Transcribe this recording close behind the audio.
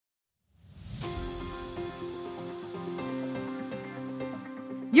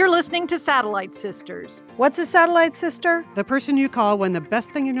You're listening to Satellite Sisters. What's a satellite sister? The person you call when the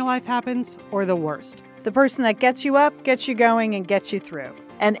best thing in your life happens or the worst. The person that gets you up, gets you going, and gets you through.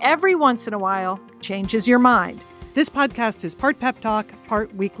 And every once in a while, changes your mind. This podcast is part pep talk,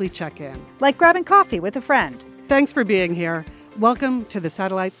 part weekly check-in. Like grabbing coffee with a friend. Thanks for being here. Welcome to the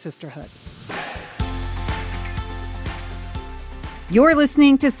Satellite Sisterhood. You're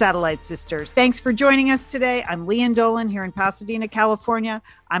listening to Satellite Sisters. Thanks for joining us today. I'm Leanne Dolan here in Pasadena, California.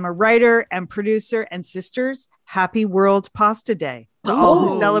 I'm a writer and producer. And sisters, happy World Pasta Day to all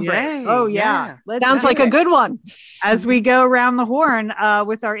who celebrate. Yay. Oh, yeah. Sounds like a good one. As we go around the horn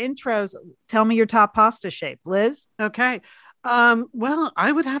with our intros, tell me your top pasta shape. Liz? Okay. Well,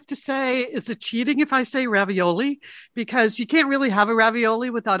 I would have to say, is it cheating if I say ravioli? Because you can't really have a ravioli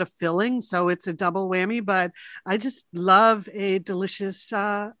without a filling, so it's a double whammy. But I just love a delicious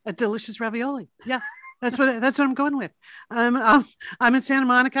ravioli. Yeah, that's what I'm going with. I'm in Santa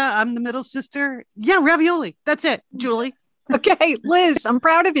Monica. I'm the middle sister. Yeah, ravioli. That's it, Julie. Okay, Liz, I'm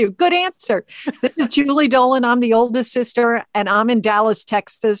proud of you. Good answer. This is Julie Dolan. I'm the oldest sister, and I'm in Dallas,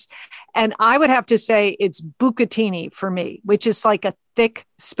 Texas. And I would have to say it's bucatini for me, which is like a thick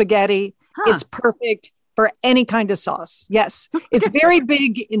spaghetti. It's perfect for any kind of sauce. Yes, it's very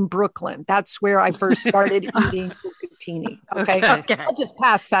big in Brooklyn. That's where I first started eating bucatini. Okay. I'll just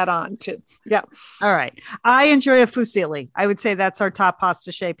pass that on too. Yeah. All right. I enjoy a fusilli. I would say that's our top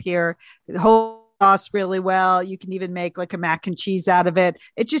pasta shape here. The whole sauce really well. You can even make like a mac and cheese out of it.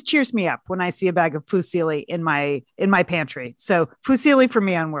 It just cheers me up when I see a bag of fusilli in my pantry. So fusilli for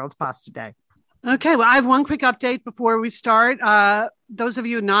me on World Pasta Day. Okay, well, I have one quick update before we start. Those of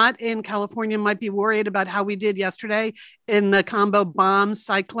you not in California might be worried about how we did yesterday in the combo bomb,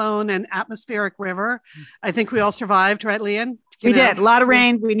 cyclone, and atmospheric river. I think we all survived, right, Leanne? We did. A lot of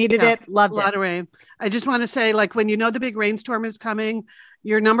rain. We needed it. Loved it. A lot of rain. I just want to say, like, when you know the big rainstorm is coming,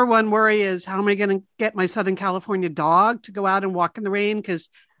 your number one worry is, how am I going to get my Southern California dog to go out and walk in the rain? Because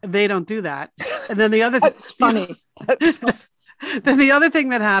they don't do that. And then the other That's funny. Then the other thing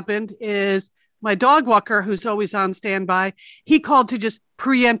that happened is my dog walker, who's always on standby, he called to just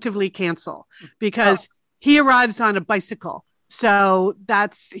preemptively cancel because he arrives on a bicycle. So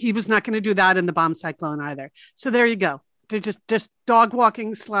he was not going to do that in the bomb cyclone either. So there you go. They're just dog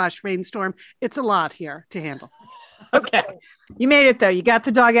walking / rainstorm. It's a lot here to handle. Okay. You made it though. You got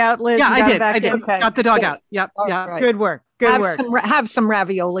the dog out, Liz? Yeah, I did. Okay. Got the dog out. Yep. Yeah. Right. Good work. Have some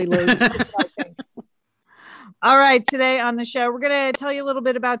ravioli, Liz. All right. Today on the show, we're going to tell you a little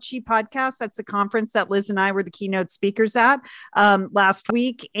bit about She Podcast. That's the conference that Liz and I were the keynote speakers at last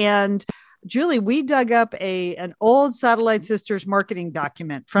week. And Julie, we dug up an old Satellite Sisters marketing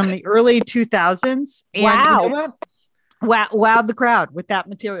document from the early 2000s. And wow. You know what? Wowed the crowd with that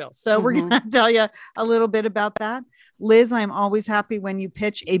material. So we're going to tell you a little bit about that. Liz, I'm always happy when you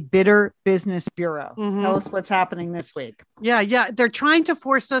pitch a bitter business bureau. Tell us what's happening this week. Yeah. They're trying to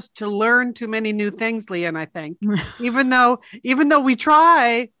force us to learn too many new things, Leanne, I think. even though we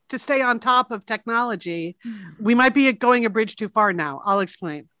try to stay on top of technology, we might be going a bridge too far now. I'll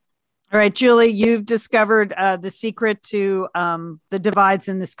explain. All right, Julie, you've discovered the secret to the divides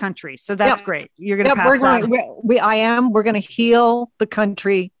in this country. So that's great. You're going to pass that. We're going to heal the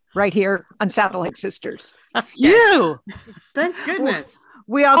country right here on Satellite Sisters. Thank goodness.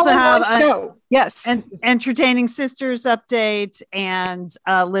 We also have an entertaining sisters update. And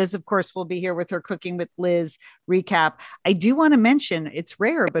Liz, of course, will be here with her Cooking with Liz recap. I do want to mention, it's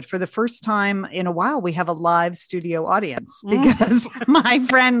rare, but for the first time in a while, we have a live studio audience because my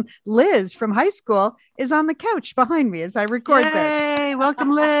friend Liz from high school is on the couch behind me as I record this. Hey,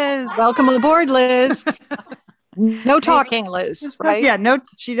 welcome, Liz. Welcome aboard, Liz. No talking, Liz, right? Yeah, no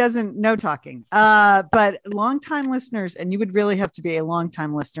talking. But longtime listeners, and you would really have to be a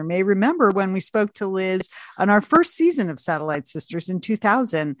longtime listener, may remember when we spoke to Liz on our first season of Satellite Sisters in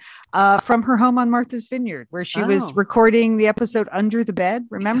 2000 from her home on Martha's Vineyard, where she was recording the episode Under the Bed.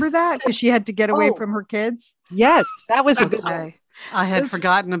 Remember that? Because she had to get away from her kids. Yes, that was a good one. I had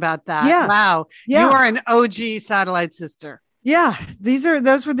forgotten about that. Yeah. Wow. Yeah. You are an OG Satellite Sister. Yeah,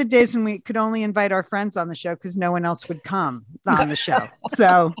 those were the days when we could only invite our friends on the show because no one else would come on the show.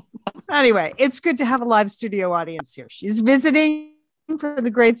 So anyway, it's good to have a live studio audience here. She's visiting for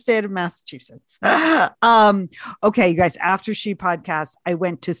the great state of Massachusetts. Okay, you guys, after She Podcast, I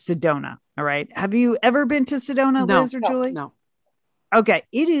went to Sedona. All right. Have you ever been to Sedona, Liz or Julie? No. Okay,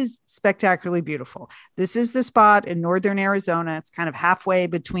 it is spectacularly beautiful. This is the spot in northern Arizona. It's kind of halfway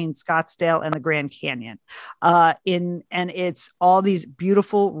between Scottsdale and the Grand Canyon. And it's all these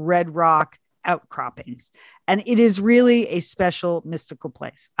beautiful red rock outcroppings. And it is really a special mystical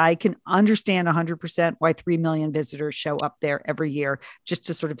place. I can understand 100% why 3 million visitors show up there every year just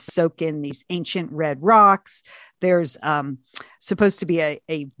to sort of soak in these ancient red rocks. There's supposed to be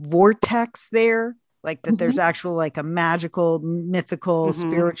a vortex there, like that there's actual like a magical, mythical,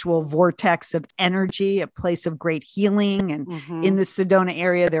 spiritual vortex of energy, a place of great healing. And in the Sedona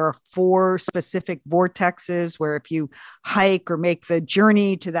area, there are 4 specific vortexes where if you hike or make the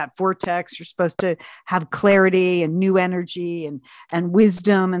journey to that vortex, you're supposed to have clarity and new energy and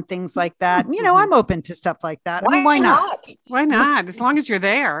wisdom and things like that. And, I'm open to stuff like that. Why not? Why not? As long as you're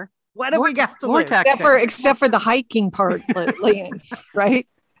there. What do we got to vortex? Except for the hiking part, Leanne, right?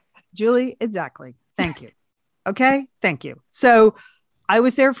 Julie, exactly. Thank you. Okay. Thank you. So I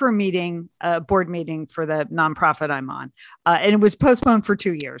was there for a meeting, a board meeting for the nonprofit I'm on, and it was postponed for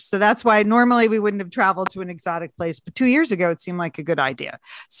 2 years. So that's why normally we wouldn't have traveled to an exotic place, but 2 years ago, it seemed like a good idea.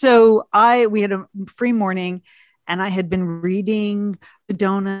 So we had a free morning and I had been reading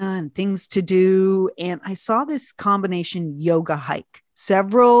Sedona and things to do. And I saw this combination yoga hike.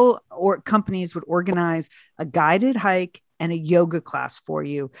 Several companies would organize a guided hike and a yoga class for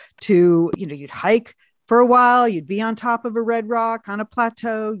you to, you'd hike for a while, you'd be on top of a red rock on a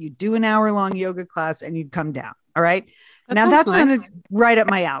plateau, you'd do an hour-long yoga class and you'd come down. All right. That sounded right up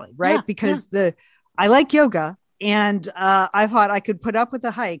my alley, right? Yeah, because I like yoga and I thought I could put up with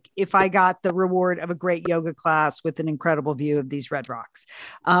a hike if I got the reward of a great yoga class with an incredible view of these red rocks.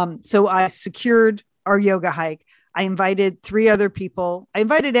 So I secured our yoga hike. I invited 3 other people. I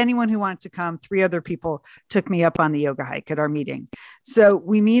invited anyone who wanted to come. 3 other people took me up on the yoga hike at our meeting. So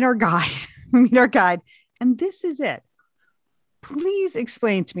we meet our guide, and this is it. Please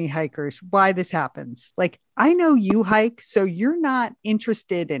explain to me, hikers, why this happens. Like, I know you hike, so you're not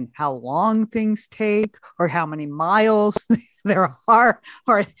interested in how long things take or how many miles there are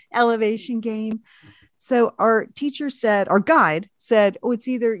or elevation gain. So our guide said, oh, it's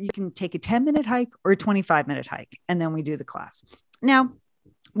either you can take a 10-minute hike or a 25-minute hike. And then we do the class. Now,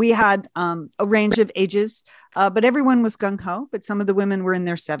 we had a range of ages, but everyone was gung-ho, but some of the women were in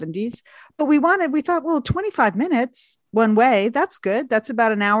their 70s. But we thought, well, 25 minutes one way, that's good. That's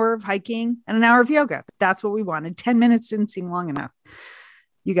about an hour of hiking and an hour of yoga. That's what we wanted. 10 minutes didn't seem long enough.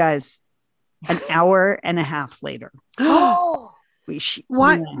 You guys, an hour and a half later. Oh.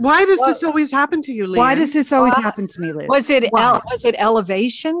 Why does this always happen to you, Leanne? Why does this always happen to me, Liz? Was it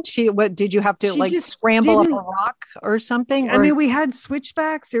elevation? Did you have to scramble up a rock or something? I mean, we had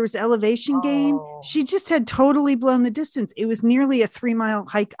switchbacks. There was elevation gain. She just had totally blown the distance. It was nearly a 3-mile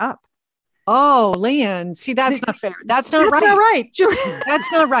hike up. Oh, Leanne, see, that's not fair. That's not right. Not right. That's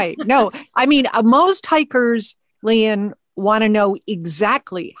not right. No, I mean, most hikers, Leanne, want to know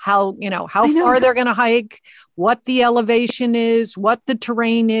exactly how far they're going to hike, what the elevation is, what the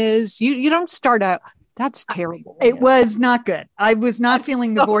terrain is. You don't start out. That's terrible. It was not good. I was not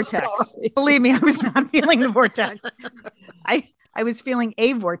feeling the vortex. Sorry. Believe me, I was not feeling the vortex. I was feeling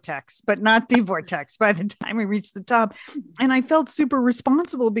a vortex, but not the vortex by the time we reached the top. And I felt super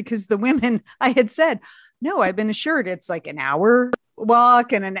responsible because the women, I had said, no, I've been assured it's like an hour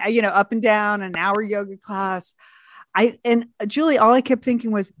walk and up and down, an hour yoga class. And Julie, all I kept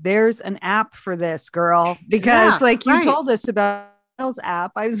thinking was, there's an app for this, girl, because you told us about Bill's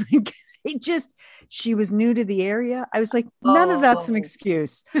app. I was like, she was new to the area. I was like, none of that's an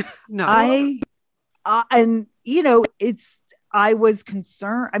excuse. No, I was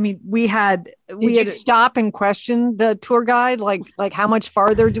concerned. I mean, Did you stop and question the tour guide? Like how much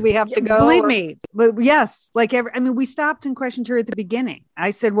farther do we have to go? Believe me, but yes, we stopped and questioned her at the beginning. I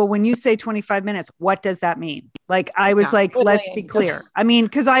said, well, when you say 25 minutes, what does that mean? I was let's be clear. I mean,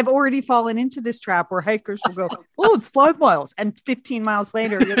 because I've already fallen into this trap where hikers will go, oh, it's 5 miles. And 15 miles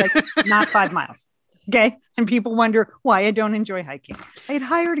later, you're like, not 5 miles. Okay. And people wonder why I don't enjoy hiking. I had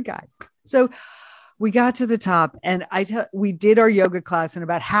hired a guide. So we got to the top and we did our yoga class, and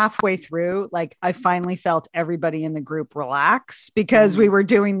about halfway through, I finally felt everybody in the group relax because we were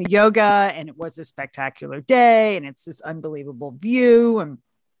doing the yoga and it was a spectacular day and it's this unbelievable view.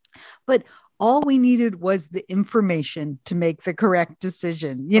 But all we needed was the information to make the correct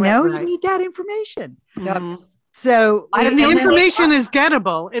decision. You need that information. Yep. So the information is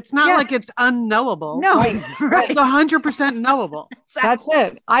gettable. It's not like it's unknowable. No, right. It's 100% knowable. Exactly. That's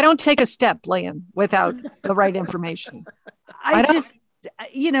it. I don't take a step, Liam, without the right information. That's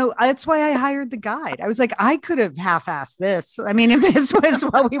why I hired the guide. I was like, I could have half-assed this. I mean, if this was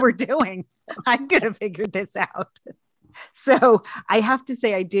what we were doing, I could have figured this out. So I have to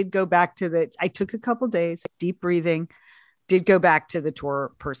say, I did go back I took a couple days, deep breathing, did go back to the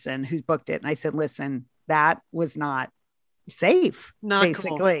tour person who's booked it. And I said, listen, that was not safe, Not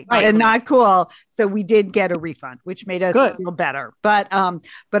basically, cool. Right. and not cool. So we did get a refund, which made us feel better. But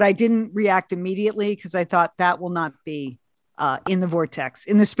I didn't react immediately because I thought that will not be in the vortex,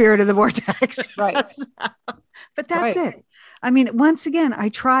 in the spirit of the vortex. Right. But that's it. I mean, once again, I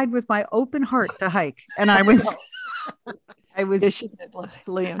tried with my open heart to hike, and I was. Yes, you did,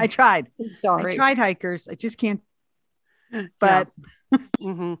 Liam. I tried. I'm sorry. I tried hikers. I just can't. But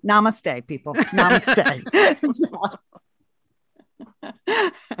namaste, people. Namaste.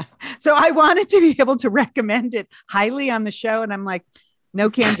 So I wanted to be able to recommend it highly on the show. And I'm like, no,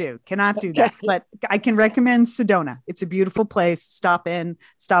 can do. Cannot do that. But I can recommend Sedona. It's a beautiful place. Stop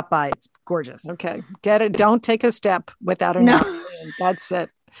by. It's gorgeous. Okay. Get it. Don't take a step without a no. That's it.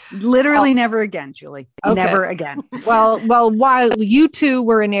 Literally never again, Julie. Okay. Never again. Well, while you two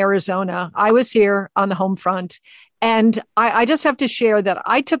were in Arizona, I was here on the home front. And I just have to share that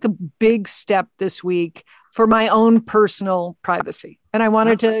I took a big step this week for my own personal privacy. And I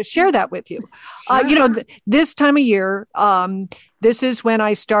wanted to share that with you. Sure. This time of year, this is when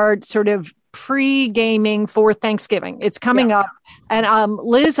I start sort of pre-gaming for Thanksgiving. It's coming up. And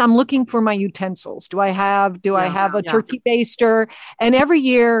Liz, I'm looking for my utensils. Do I have a turkey baster? And every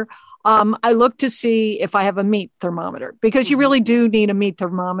year I look to see if I have a meat thermometer, because you really do need a meat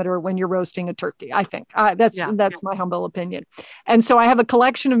thermometer when you're roasting a turkey. I think that's my humble opinion. And so I have a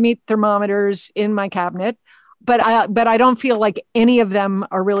collection of meat thermometers in my cabinet, but I don't feel like any of them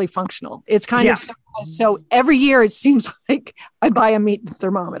are really functional. It's kind of so every year it seems like I buy a meat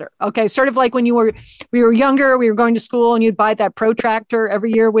thermometer. Okay. Sort of like when we were younger, we were going to school and you'd buy that protractor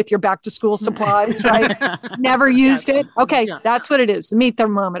every year with your back to school supplies, right? Never used it. Okay. That's what it is. The meat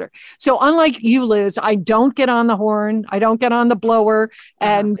thermometer. So unlike you, Liz, I don't get on the horn. I don't get on the blower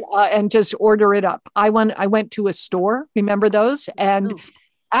and just order it up. I went to a store. Remember those? And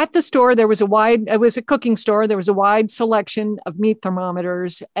at the store, it was a cooking store. There was a wide selection of meat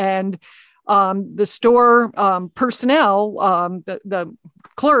thermometers, and the store personnel, the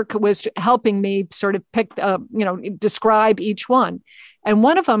clerk was helping me sort of describe each one. And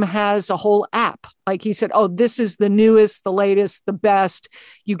one of them has a whole app. Like he said, this is the newest, the latest, the best.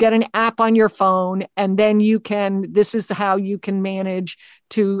 You get an app on your phone, and then this is how you can manage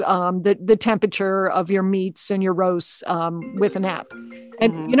to the temperature of your meats and your roasts with an app.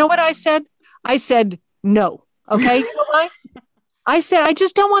 And you know what I said? I said, no. Okay. You know why? I said, I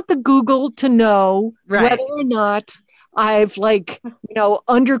just don't want the Google to know whether or not I've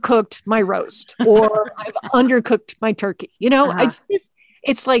undercooked my roast or I've undercooked my turkey.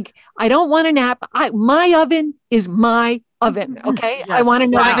 It's like, I don't want an app. My oven is my oven. Okay. Yes. I want to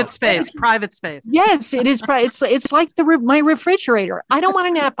know private space. Yes, it is. It's like my refrigerator. I don't want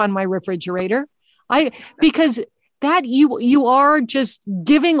an app on my refrigerator. Because that you are just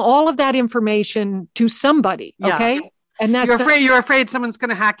giving all of that information to somebody. Okay. Yeah. And that's you're afraid someone's going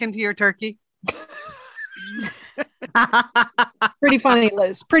to hack into your turkey. Pretty funny,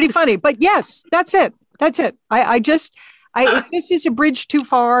 Liz. Pretty funny. But yes, that's it. It just is a bridge too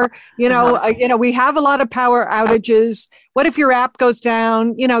far. We have a lot of power outages. What if your app goes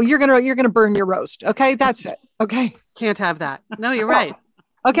down? You're gonna burn your roast. Okay, that's it. Okay, can't have that. No, you're right.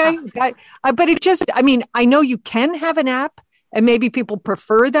 Okay, but it just. I know you can have an app, and maybe people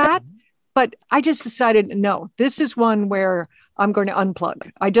prefer that. But I just decided, no, this is one where I'm going to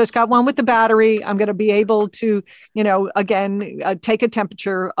unplug. I just got one with the battery. I'm going to be able to, take a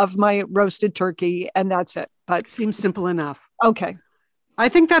temperature of my roasted turkey, and that's it. But seems simple enough. Okay. I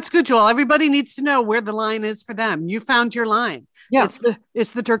think that's good, Joel. Everybody needs to know where the line is for them. You found your line. Yeah.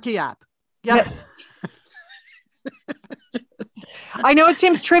 It's the turkey app. Yep. Yes. I know it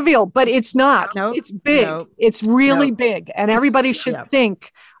seems trivial, but it's not. Nope. It's big. Nope. It's really big. And everybody should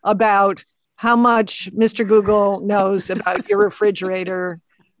think about how much Mr. Google knows about your refrigerator,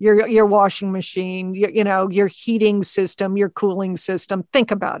 your washing machine, your heating system, your cooling system.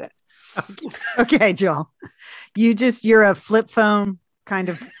 Think about it. Okay, Joel. You're a flip phone kind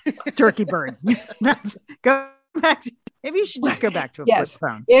of turkey bird. Go back to maybe you should just go back to a flip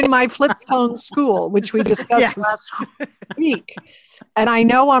phone. In my flip phone school, which we discussed last week. And I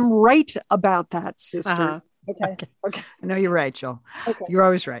know I'm right about that, sister. Uh-huh. Okay. I know you're right, Joel. Okay. You're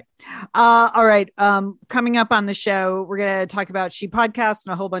always right. All right. Coming up on the show, we're going to talk about She Podcast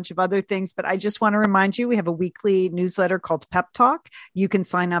and a whole bunch of other things. But I just want to remind you, we have a weekly newsletter called Pep Talk. You can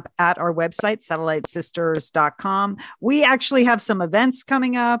sign up at our website, satellitesisters.com. We actually have some events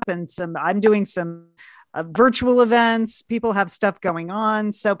coming up and I'm doing some virtual events. People have stuff going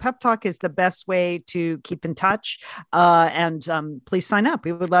on. So Pep Talk is the best way to keep in touch. And please sign up.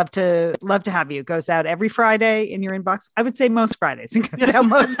 We would love to have you. It goes out every Friday in your inbox. I would say most Fridays. It goes out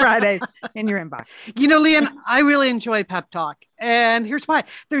most Fridays in your inbox. Leanne, I really enjoy Pep Talk. And here's why.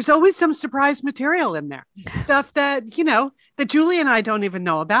 There's always some surprise material in there. Stuff that, that Julie and I don't even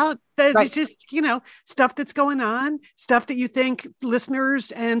know about. That right. It's just, stuff that's going on, stuff that you think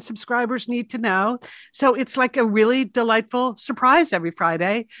listeners and subscribers need to know. So it's like a really delightful surprise every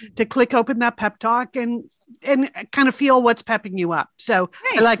Friday to click open that Pep Talk and kind of feel what's pepping you up. So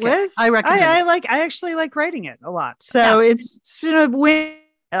thanks, I like Liz. It. I recommend it. I actually like writing it a lot. So it's been a win.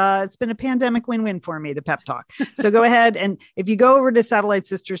 It's been a pandemic win-win for me, the Pep Talk. So go ahead. And if you go over to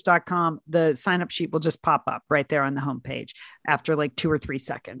satellitesisters.com, the sign-up sheet will just pop up right there on the homepage after like 2 or 3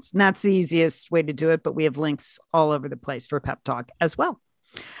 seconds. And that's the easiest way to do it. But we have links all over the place for Pep Talk as well.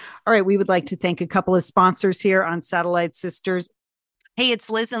 All right. We would like to thank a couple of sponsors here on Satellite Sisters. Hey, it's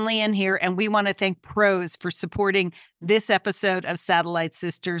Liz and Leanne here, and we want to thank Pros for supporting this episode of Satellite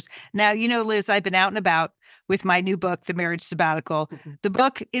Sisters. Now, Liz, I've been out and about with my new book, The Marriage Sabbatical. Mm-hmm. The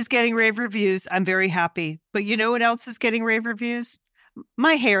book is getting rave reviews. I'm very happy. But you know what else is getting rave reviews?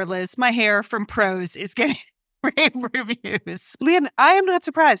 My hair, Liz. My hair from Pros is getting rave reviews. Leanne, I am not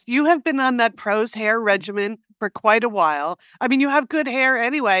surprised. You have been on that Pros hair regimen for quite a while. I mean, you have good hair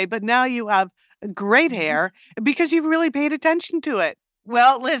anyway, but now you have great hair because you've really paid attention to it.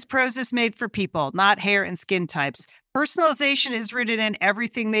 Well, Liz, Pros is made for people, not hair and skin types. Personalization is rooted in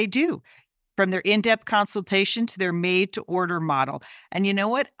everything they do, from their in-depth consultation to their made-to-order model. And you know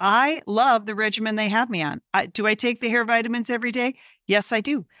what? I love the regimen they have me on. Do I take the hair vitamins every day? Yes, I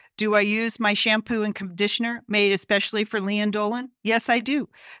do. Do I use my shampoo and conditioner made especially for Leanne Dolan? Yes, I do.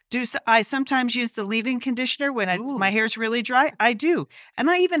 Do I sometimes use the leave-in conditioner when my hair's really dry? I do. And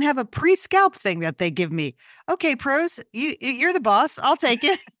I even have a pre-scalp thing that they give me. Okay, Pros, you're the boss. I'll take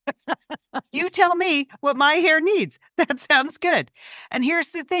it. You tell me what my hair needs. That sounds good. And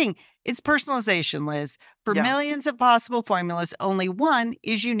here's the thing. It's personalization, Liz. For millions of possible formulas, only one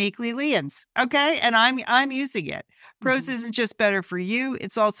is uniquely Leanne's. Okay? And I'm using it. Pros isn't just better for you,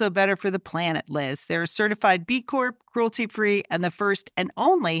 it's also better for the planet, Liz. They're a certified B Corp, cruelty-free, and the first and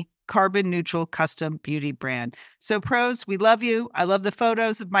only carbon neutral custom beauty brand. So Pros, we love you. I love the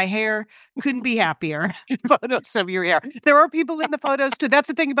photos of my hair. Couldn't be happier. Photos of your hair. There are people in the photos too. That's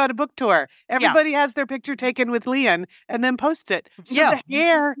the thing about a book tour. Everybody has their picture taken with Leanne and then post it. So the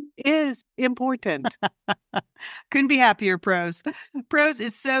hair is important. Couldn't be happier, Pros. Pros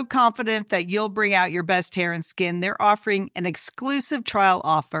is so confident that you'll bring out your best hair and skin. They're offering an exclusive trial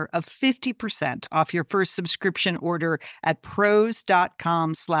offer of 50% off your first subscription order at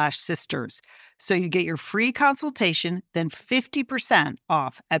pros.com/sisters. So you get your free consultation, then 50%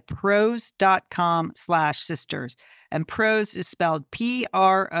 off at pros.com/sisters. And Pros is spelled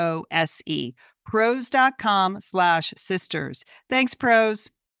PROSE. Pros.com/sisters. Thanks, Pros.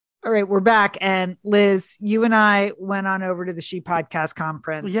 All right, we're back. And Liz, you and I went on over to the She Podcast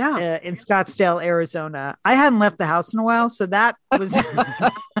Conference in Scottsdale, Arizona. I hadn't left the house in a while, so that was...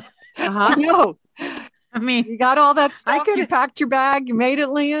 No. I mean, you got all that stuff. You packed your bag. You made it,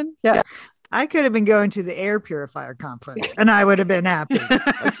 Leanne. Yeah. I could have been going to the air purifier conference and I would have been happy.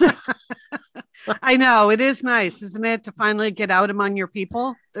 I know. It is nice, isn't it? To finally get out among your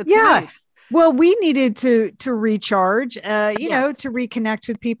people. It's nice. Well, we needed to recharge, to reconnect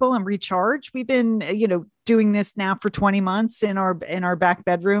with people and recharge. We've been, doing this now for 20 months in our back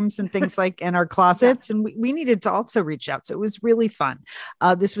bedrooms and things like in our closets. And we needed to also reach out. So it was really fun.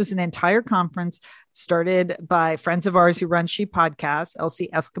 This was an entire conference started by friends of ours who run She Podcast, Elsie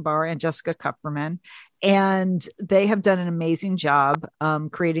Escobar and Jessica Kupperman. And they have done an amazing job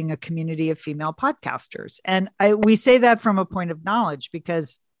creating a community of female podcasters. And we say that from a point of knowledge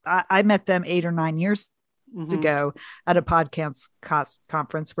because I met them 8 or 9 years ago at a podcast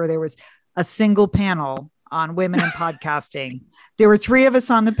conference where there was a single panel on women in podcasting. There were 3 of us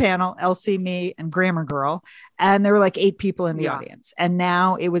on the panel, Elsie, me, and Grammar Girl. And there were like 8 people in the audience. And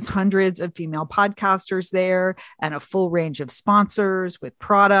now it was hundreds of female podcasters there and a full range of sponsors with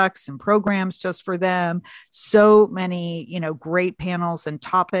products and programs just for them. So many, great panels and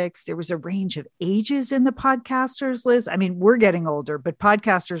topics. There was a range of ages in the podcasters, Liz. I mean, we're getting older, but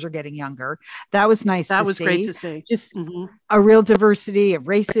podcasters are getting younger. That was nice. That was great to see. Just a real diversity of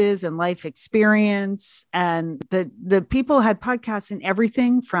races and life experience. And the people had podcasts in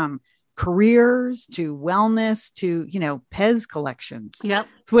everything from careers to wellness to, Pez collections. Yep.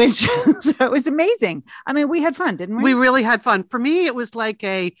 Which so it was amazing. I mean, we had fun, didn't we? We really had fun. For me, it was like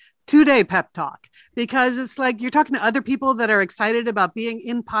a 2-day pep talk, because it's like you're talking to other people that are excited about being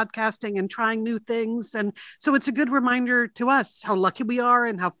in podcasting and trying new things. And so it's a good reminder to us how lucky we are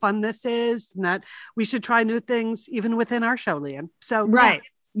and how fun this is, and that we should try new things even within our show, Lian. So, right.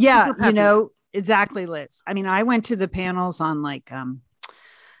 Yeah. Exactly, Liz. I mean, I went to the panels on like,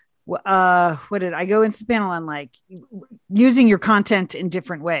 what did I go into the panel on, like using your content in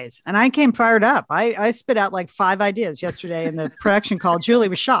different ways, and I came fired up. I spit out like 5 ideas yesterday in the production call. Julie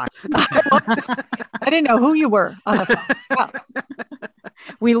was shocked. I didn't know who you were on the phone. Wow.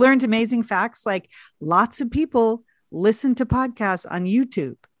 We learned amazing facts, like lots of people listen to podcasts on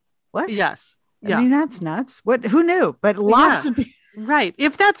YouTube. What? Yes. Yeah. I mean, that's nuts. Who knew? But lots of people. Right.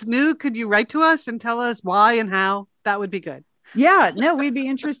 If that's new, could you write to us and tell us why and how? That would be good. Yeah, no, we'd be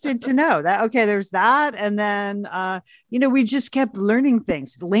interested to know that. Okay, there's that. And then, we just kept learning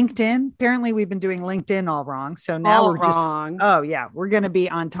things. LinkedIn, apparently we've been doing LinkedIn all wrong. So now we're wrong. We're going to be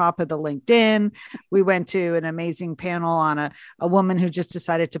on top of the LinkedIn. We went to an amazing panel on a woman who just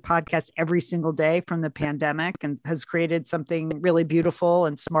decided to podcast every single day from the pandemic and has created something really beautiful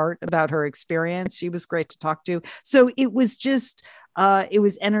and smart about her experience. She was great to talk to. So it was just, it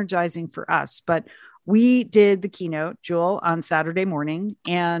was energizing for us. But we did the keynote, Jewel, on Saturday morning,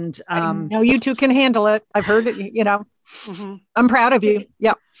 and I know you two can handle it. I've heard it. Mm-hmm. I'm proud of you.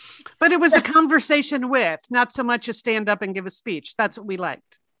 Yeah, but it was a conversation with, not so much a stand up and give a speech. That's what we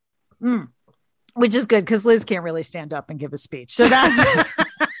liked. Which is good, because Liz can't really stand up and give a speech. So that's.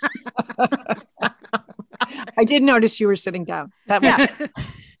 I did notice you were sitting down. That was.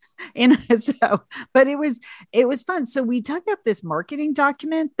 But it was fun. So we dug up this marketing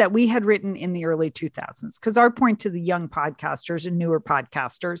document that we had written in the early 2000s, because our point to the young podcasters and newer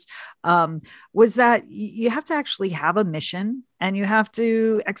podcasters was that you have to actually have a mission, and you have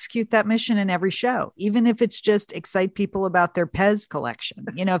to execute that mission in every show, even if it's just excite people about their Pez collection.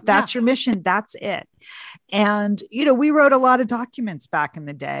 If that's your mission, that's it. And, we wrote a lot of documents back in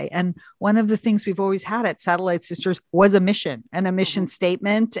the day. And one of the things we've always had at Satellite Sisters was a mission and a mission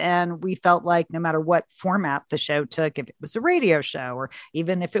statement. And we felt like no matter what format the show took, if it was a radio show, or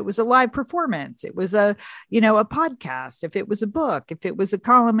even if it was a live performance, it was a podcast, if it was a book, if it was a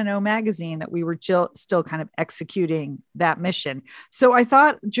column in O Magazine, that we were still kind of executing that mission. So I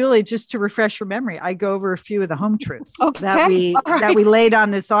thought, Julie, just to refresh your memory, I go over a few of the home truths that we laid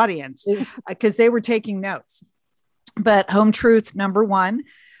on this audience, because they were taking notes. But home truth number 1,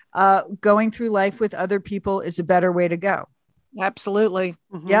 going through life with other people is a better way to go. Absolutely.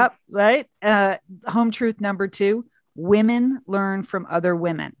 Mm-hmm. Yep. Right. Home truth number 2, women learn from other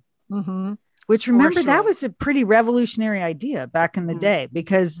women. Mm-hmm. Which, remember, that was a pretty revolutionary idea back in the day,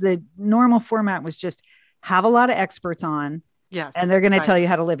 because the normal format was just have a lot of experts on. Yes. And they're going to tell you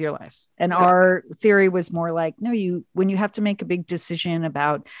how to live your life. And our theory was more like, no, when you have to make a big decision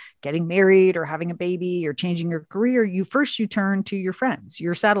about getting married or having a baby or changing your career, you turn to your friends,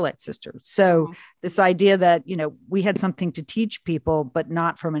 your satellite sisters. So this idea that, we had something to teach people, but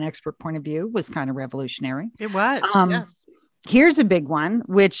not from an expert point of view, was kind of revolutionary. It was. Yes. Here's a big one,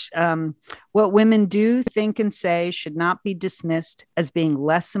 which what women do, think, and say should not be dismissed as being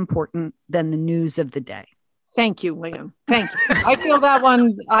less important than the news of the day. Thank you, Liam. Thank you. I feel that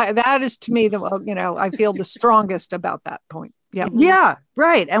one. That is, to me, I feel the strongest about that point. Yeah. Yeah.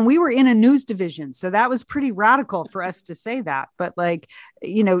 Right. And we were in a news division, so that was pretty radical for us to say that. But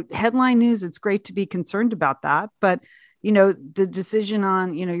headline news, it's great to be concerned about that. But the decision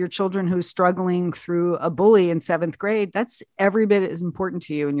on, your children who's struggling through a bully in 7th grade, that's every bit as important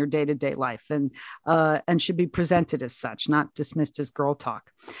to you in your day-to-day life, and should be presented as such, not dismissed as girl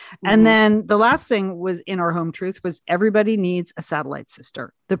talk. Mm-hmm. And then the last thing was in our home truth was everybody needs a satellite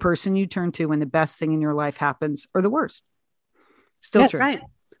sister, the person you turn to when the best thing in your life happens or the worst. Still true. Right.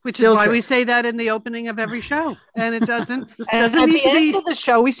 Which is why we say that in the opening of every show. And it doesn't at the end of the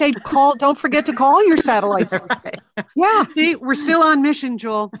show, we say, don't forget to call your satellites. Yeah. See, we're still on mission,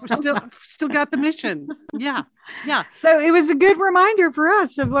 Joel. We're still got the mission. Yeah. Yeah. So it was a good reminder for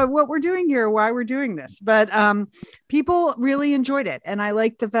us of what we're doing here, why we're doing this. But people really enjoyed it. And I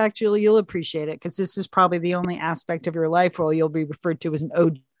like the fact, Julie, you'll appreciate it, because this is probably the only aspect of your life where you'll be referred to as an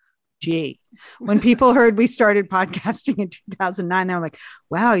OG. When people heard we started podcasting in 2009, they were like,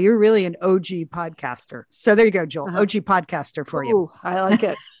 wow, you're really an OG podcaster. So there you go, Joel, OG podcaster for you. Ooh, I like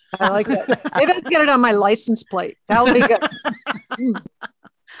it. Maybe I'll get it on my license plate. That'll be good.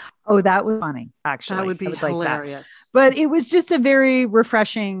 Oh, that was funny, actually. That would be hilarious. Like, but it was just a very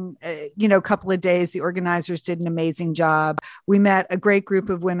refreshing, couple of days. The organizers did an amazing job. We met a great group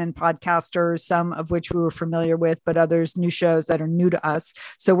of women podcasters, some of which we were familiar with, but others new shows that are new to us.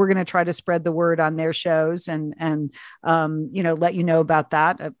 So we're going to try to spread the word on their shows and let you know about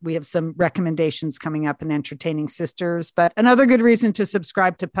that. We have some recommendations coming up in Entertaining Sisters, but another good reason to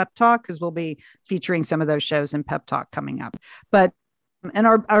subscribe to Pep Talk, because we'll be featuring some of those shows in Pep Talk coming up. But and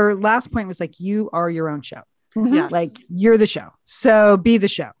our last point was like, you are your own show. Yes. Like you're the show. So be the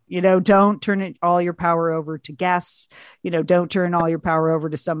show, don't turn all your power over to guests, don't turn all your power over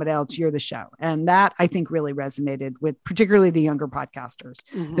to somebody else. You're the show. And that I think really resonated with particularly the younger podcasters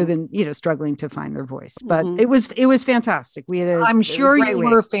who've been, struggling to find their voice, but it was fantastic. I'm sure you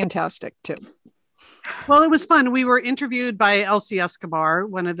were fantastic too. Well, it was fun. We were interviewed by Elsie Escobar,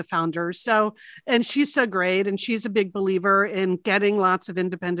 one of the founders. And she's so great. And she's a big believer in getting lots of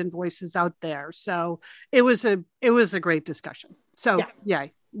independent voices out there. So it was a great discussion. So yeah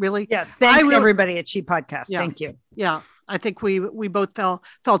really. Yes. Thanks to everybody at She Podcast. Yeah, thank you. Yeah. I think we both felt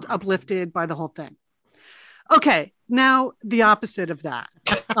uplifted by the whole thing. Okay. Now the opposite of that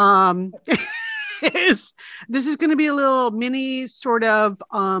this is going to be a little mini sort of,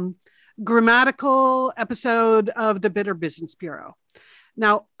 grammatical episode of the Bitter Business Bureau.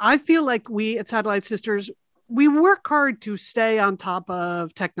 Now, I feel like we at Satellite Sisters, we work hard to stay on top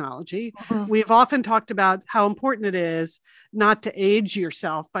of technology. We've often talked about how important it is not to age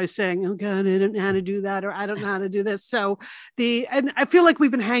yourself by saying, oh God, I don't know how to do that, or I don't know how to do this. And I feel like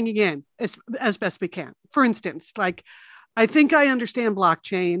we've been hanging in as best we can. For instance, like, I think I understand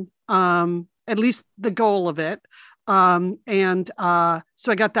blockchain, at least the goal of it. So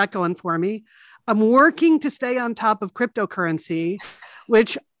I got that going for me. I'm working to stay on top of cryptocurrency,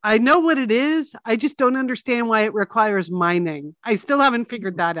 which I know what it is. I just don't understand why it requires mining. I still haven't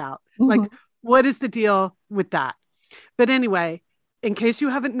figured that out. Like, what is the deal with that? But anyway, in case you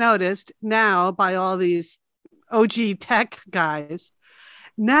haven't noticed now by all these OG tech guys,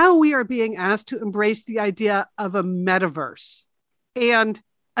 now we are being asked to embrace the idea of a metaverse. And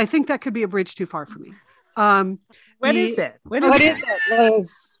I think that could be a bridge too far for me. What is it,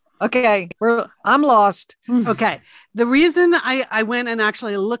 Liz? Okay, I'm lost. Okay. The reason I went and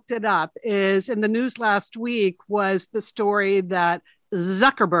actually looked it up is in the news last week was the story that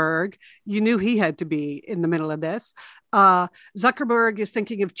Zuckerberg, you knew he had to be in the middle of this. Zuckerberg is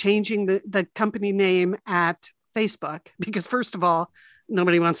thinking of changing the company name at Facebook because, first of all,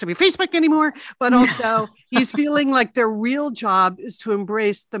 nobody wants to be Facebook anymore, but also he's feeling like their real job is to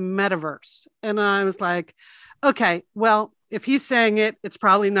embrace the metaverse. And I was like, okay, well, if he's saying it, it's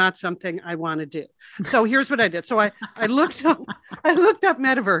probably not something I want to do. So here's what I did. So I looked up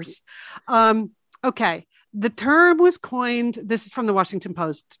metaverse. Okay. The term was coined. This is from the Washington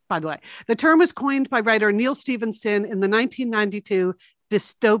Post, by the way. The term was coined by writer Neil Stephenson in the 1992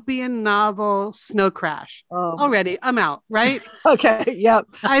 dystopian novel Snow Crash. Already, I'm out, right? Okay, yep.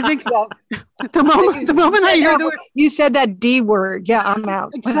 I think the moment I hear the word, you said that D word, yeah, I'm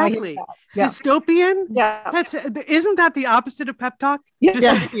out. Exactly. Yeah. Dystopian? Yeah. Isn't that the opposite of pep talk?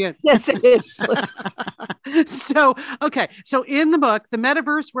 Yes. Dystopian. Yes, it is. So in the book, the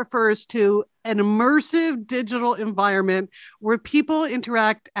metaverse refers to an immersive digital environment where people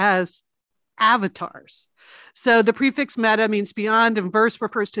interact as avatars. So the prefix meta means beyond and verse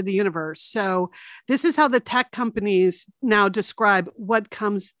refers to the universe. So this is how the tech companies now describe what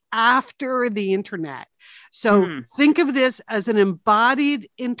comes after the internet. So think of this as an embodied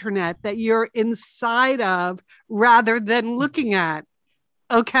internet that you're inside of rather than looking at.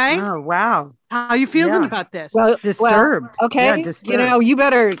 Okay. Oh, wow. How are you feeling about this? Well, disturbed. Okay. Yeah, disturbed. You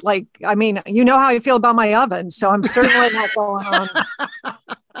better how I feel about my oven. So I'm certainly not going on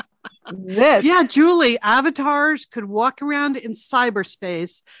this. Yeah, Julie, avatars could walk around in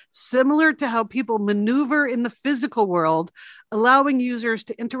cyberspace, similar to how people maneuver in the physical world, allowing users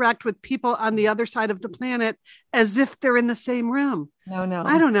to interact with people on the other side of the planet as if they're in the same room. No.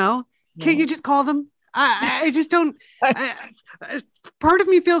 I don't know. No. Can't you just call them? I just don't. Part of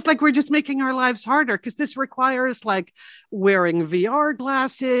me feels like we're just making our lives harder because this requires like wearing VR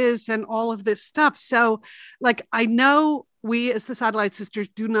glasses and all of this stuff. So like, I know we as the Satellite Sisters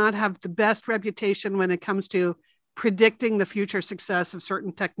do not have the best reputation when it comes to predicting the future success of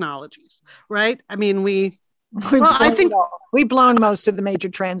certain technologies, right? I mean, I think we've blown most of the major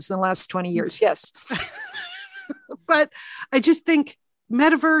trends in the last 20 years. Yes. But I just think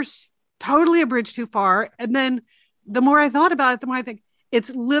metaverse, totally a bridge too far. And then the more I thought about it, the more I think it's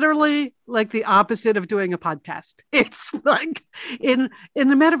literally like the opposite of doing a podcast. It's like in the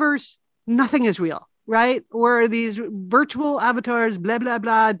metaverse, nothing is real, right? Or these virtual avatars, blah, blah,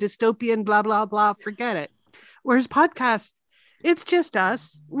 blah, dystopian, blah, blah, blah. Forget it. Whereas podcasts, it's just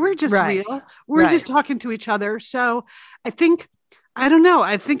us. We're just real. We're just talking to each other. So I don't know.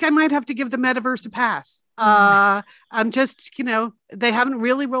 I think I might have to give the metaverse a pass. I'm just, they haven't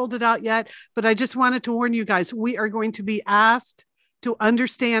really rolled it out yet, but I just wanted to warn you guys, we are going to be asked to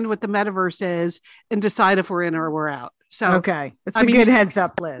understand what the metaverse is and decide if we're in or we're out. So, okay. It's a good heads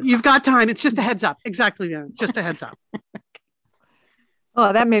up, Liz. You've got time. It's just a heads up. Exactly. Yeah. Just a heads up.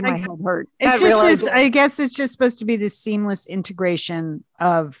 Oh, that made my head hurt. I guess it's just supposed to be this seamless integration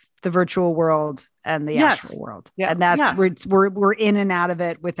of the virtual world and the actual world. Yeah. And that's we're in and out of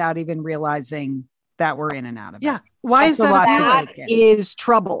it without even realizing that we're in and out of it. Yeah. Why is that? That is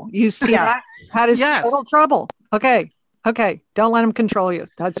trouble. You see that? That is total trouble. Okay. Don't let them control you.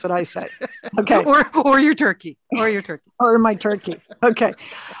 That's what I say. Okay. or your turkey. Or my turkey. Okay.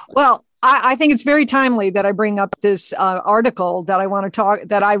 Well, I think it's very timely that I bring up this article that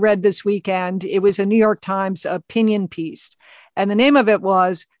I read this weekend. It was a New York Times opinion piece. And the name of it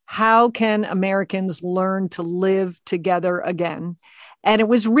was, How Can Americans Learn to Live Together Again? And it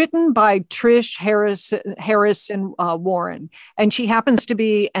was written by Trish Harrison Warren. And she happens to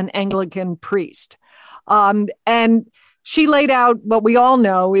be an Anglican priest. And she laid out what we all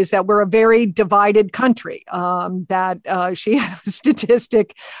know is that we're a very divided country. She had a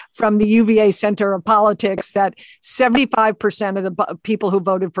statistic from the UVA Center of Politics that 75% of the people who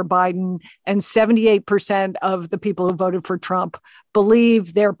voted for Biden and 78% of the people who voted for Trump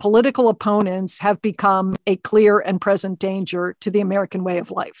believe their political opponents have become a clear and present danger to the American way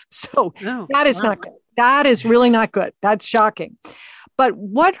of life. So that is not good. That is really not good. That's shocking. But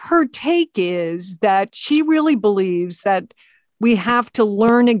what her take is that she really believes that we have to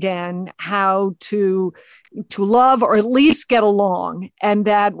learn again how to love or at least get along, and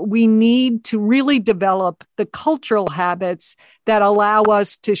that we need to really develop the cultural habits that allow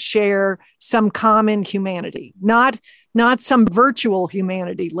us to share some common humanity, not some virtual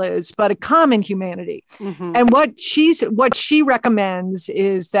humanity, Liz, but a common humanity. Mm-hmm. And what she recommends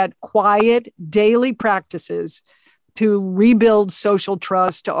is that quiet daily practices to rebuild social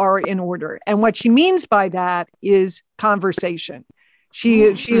trust are in order. And what she means by that is conversation. She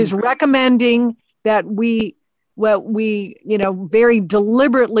is recommending that we very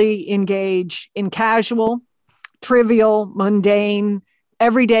deliberately engage in casual, trivial, mundane,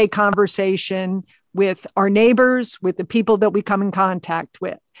 everyday conversation with our neighbors, with the people that we come in contact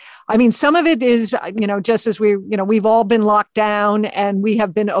with. I mean, some of it is, just as we've all been locked down and we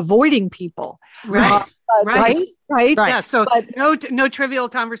have been avoiding people. Right. Right. Yeah. So no trivial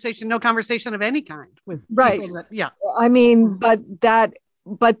conversation, no conversation of any kind with people I mean,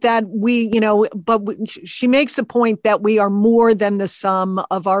 she makes the point that we are more than the sum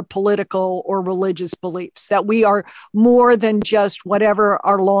of our political or religious beliefs, that we are more than just whatever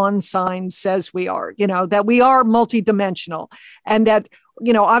our lawn sign says we are, that we are multidimensional, and that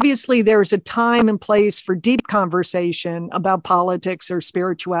obviously there's a time and place for deep conversation about politics or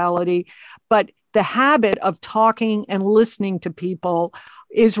spirituality, but the habit of talking and listening to people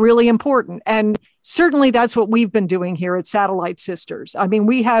is really important. And certainly that's what we've been doing here at Satellite Sisters. I mean,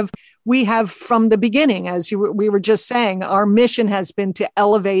 we have from the beginning, as we were just saying, our mission has been to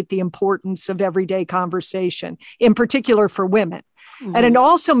elevate the importance of everyday conversation, in particular for women. Mm-hmm. And it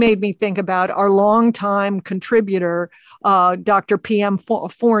also made me think about our longtime contributor, Dr. P.M.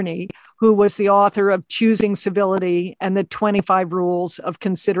 Forney, who was the author of Choosing Civility and the 25 Rules of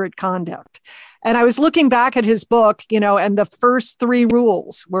Considerate Conduct. And I was looking back at his book, and the first 3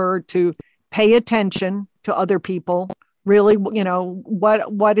 rules were to pay attention to other people, really,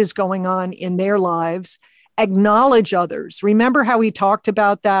 what is going on in their lives, acknowledge others. Remember how he talked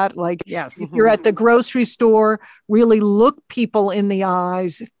about that? Like, yes, if you're at the grocery store, really look people in the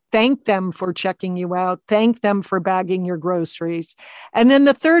eyes, thank them for checking you out, thank them for bagging your groceries. And then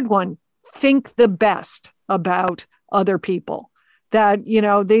the third one, think the best about other people. That,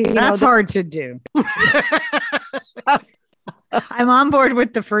 that's hard to do. I'm on board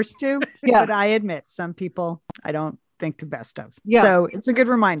with the first 2, but I admit some people I don't think the best of. Yeah. So it's a good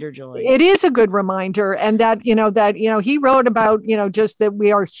reminder, Julie. It is a good reminder. And that, he wrote about, just that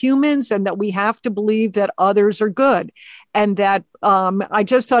we are humans and that we have to believe that others are good. And that I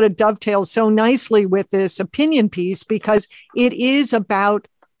just thought it dovetails so nicely with this opinion piece because it is about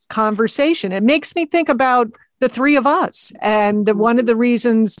conversation. It makes me think about the 3 of us. And one of the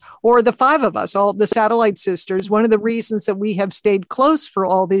reasons, or the 5 of us, all the Satellite Sisters, one of the reasons that we have stayed close for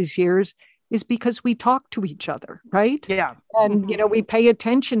all these years is because we talk to each other, right? Yeah. And, we pay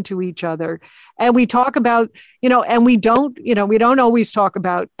attention to each other, and we talk about, and we don't always talk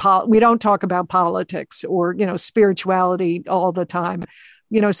about, we don't talk about politics or, spirituality all the time.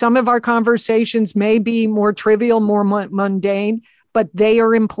 Some of our conversations may be more trivial, more mundane, but they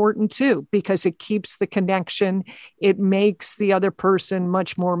are important too, because it keeps the connection. It makes the other person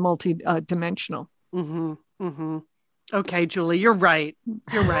much more multi-dimensional. Mm-hmm. Mm-hmm. Okay, Julie, you're right.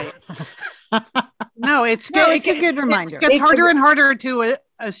 You're right. No, it's good. No, it's a good reminder. It gets harder and harder to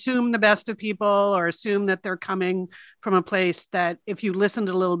assume the best of people, or assume that they're coming from a place that if you listened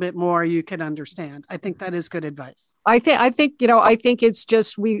a little bit more, you can understand. I think that is good advice. I think it's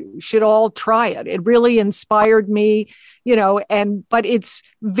just, we should all try it. It really inspired me, but it's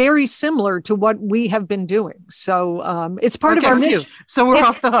very similar to what we have been doing. So it's part of our mission. So we're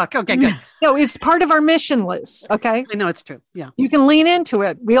off the hook. Okay, good. No, it's part of our mission, Liz. Okay. I know it's true. Yeah. You can lean into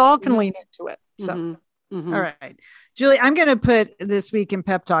it. We all can lean into it. So. Mm-hmm. Mm-hmm. All right. Julie, I'm going to put this week in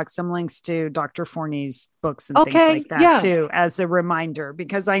Pep Talk some links to Dr. Forney's books and things like that too, as a reminder,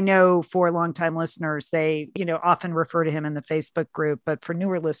 because I know for longtime listeners, they, often refer to him in the Facebook group, but for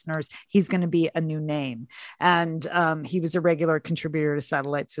newer listeners, he's going to be a new name. And he was a regular contributor to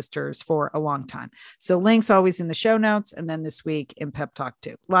Satellite Sisters for a long time. So links always in the show notes. And then this week in Pep Talk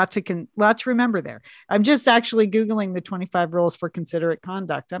too. Lot to remember there. I'm just actually Googling the 25 rules for considerate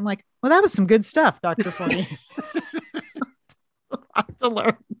conduct. I'm like, well, that was some good stuff, Dr. Forney. To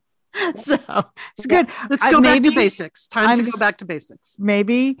learn. So it's good. Let's go back to basics. Time to go back to basics.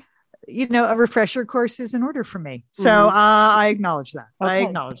 Maybe, a refresher course is in order for me. So I acknowledge that. Okay. I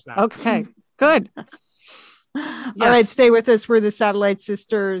acknowledge that. Okay, good. Yes. All right, stay with us. We're the Satellite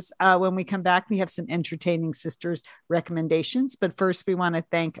Sisters. When we come back, we have some entertaining sisters recommendations. But first, we want to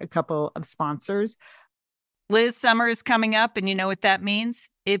thank a couple of sponsors. Liz, summer is coming up, and you know what that means?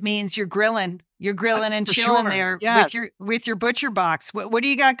 It means you're grilling. You're grilling and chilling there with your butcher box. What do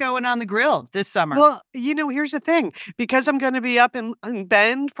you got going on the grill this summer? Well, here's the thing. Because I'm going to be up in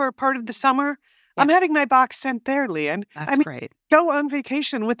Bend for part of the summer, I'm having my box sent there, Leanne. That's great. Go on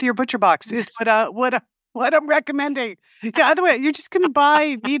vacation with your butcher box is what I'm recommending. Yeah, otherwise, you're just going to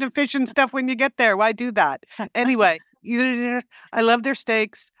buy meat and fish and stuff when you get there. Why do that? Anyway, I love their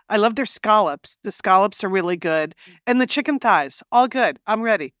steaks. I love their scallops. The scallops are really good. And the chicken thighs, all good. I'm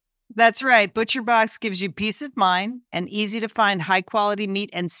ready. That's right. Butcher Box gives you peace of mind and easy to find high quality meat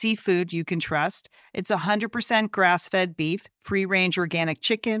and seafood you can trust. It's 100% grass-fed beef, free-range organic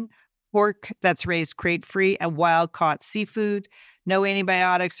chicken, pork that's raised crate-free, and wild-caught seafood. No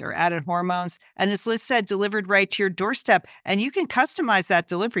antibiotics or added hormones. And as Liz said, delivered right to your doorstep. And you can customize that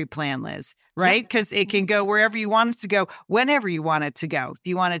delivery plan, Liz, right? Because it can go wherever you want it to go, whenever you want it to go. If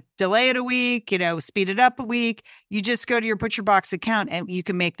you want to delay it a week, speed it up a week, you just go to your Butcher Box account and you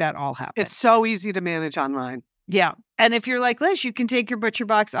can make that all happen. It's so easy to manage online. Yeah. And if you're like Liz, you can take your Butcher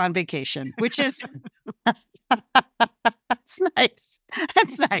Box on vacation, which is... That's nice.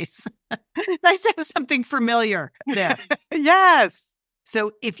 That's nice. Nice to have something familiar there. Yes.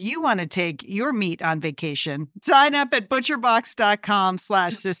 So if you want to take your meat on vacation, sign up at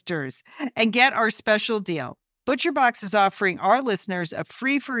butcherbox.com/sisters and get our special deal. ButcherBox is offering our listeners a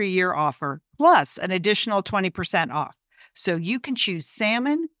free for a year offer, plus an additional 20% off. So you can choose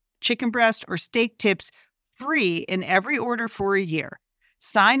salmon, chicken breast, or steak tips free in every order for a year.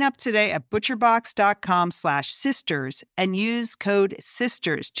 Sign up today at butcherbox.com/sisters and use code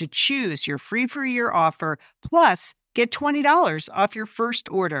SISTERS to choose your free for a year offer, plus get $20 off your first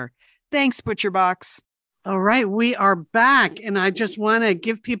order. Thanks, ButcherBox. All right, we are back, and I just want to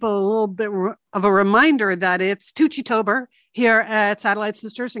give people a little bit of a reminder that it's Tucci-tober here at Satellite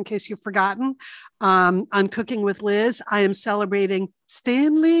Sisters, in case you've forgotten. On Cooking with Liz, I am celebrating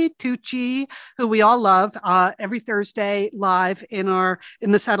Stanley Tucci, who we all love, every Thursday live in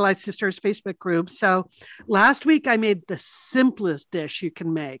the Satellite Sisters Facebook group. So last week I made the simplest dish you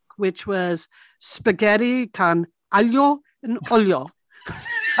can make, which was spaghetti con aglio and olio.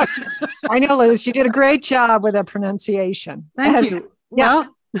 I know, Liz, you did a great job with that pronunciation. Thank you. Yeah.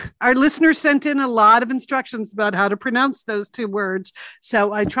 Well, our listeners sent in a lot of instructions about how to pronounce those two words.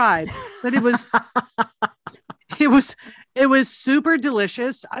 So I tried, but it was super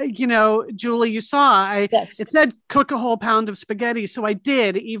delicious. Julie, you saw, it said cook a whole pound of spaghetti. So I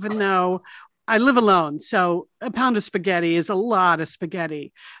did, even though I live alone, so a pound of spaghetti is a lot of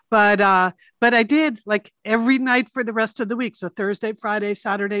spaghetti. But I did like every night for the rest of the week. So Thursday, Friday,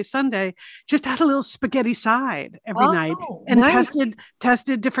 Saturday, Sunday, just had a little spaghetti side every night and nice.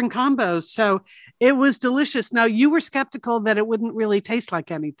 tested different combos. So it was delicious. Now you were skeptical that it wouldn't really tast like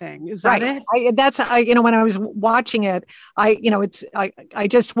anything. Is that it? When I was watching it, I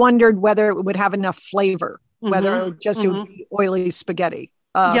just wondered whether it would have enough flavor, whether it would be oily spaghetti.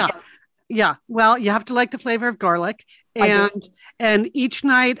 Yeah. Well, you have to like the flavor of garlic. And each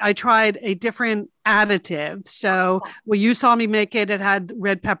night I tried a different additive. So you saw me make it, it had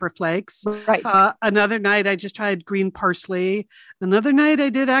red pepper flakes. Right. Another night I just tried green parsley. Another night I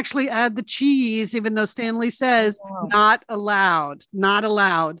did actually add the cheese, even though Stanley says not allowed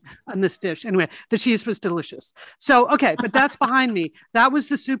on this dish. Anyway, the cheese was delicious. So, okay, but that's behind me. That was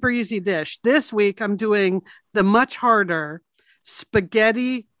the super easy dish. This week I'm doing the much harder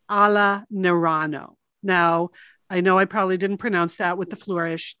spaghetti alla Nerano. Now, I know I probably didn't pronounce that with the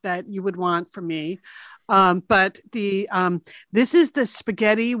flourish that you would want from me. But this is the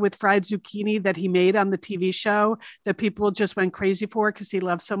spaghetti with fried zucchini that he made on the TV show that people just went crazy for because he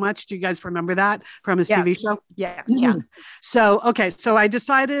loves so much. Do you guys remember that from his TV show? Yes. Yeah. So I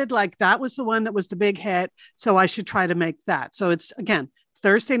decided like that was the one that was the big hit. So I should try to make that. So it's, again,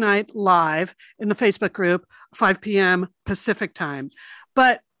 Thursday night live in the Facebook group, 5 p.m. Pacific time.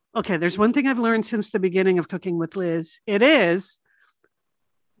 But okay, there's one thing I've learned since the beginning of Cooking with Liz. It is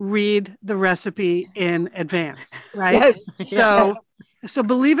read the recipe in advance, right? Yes. So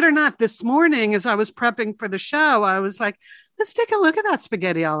believe it or not, this morning as I was prepping for the show, I was like, let's take a look at that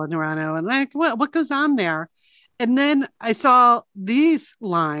spaghetti alla Nerano and like what goes on there. And then I saw these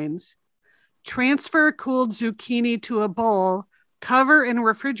lines: transfer cooled zucchini to a bowl, cover and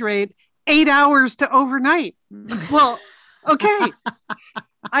refrigerate 8 hours to overnight. Well, okay.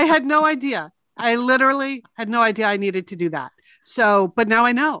 I had no idea. I literally had no idea I needed to do that. So, but now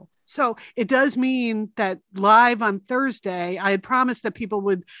I know. So it does mean that live on Thursday, I had promised that people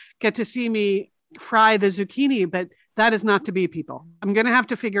would get to see me fry the zucchini, but that is not to be, people. I'm going to have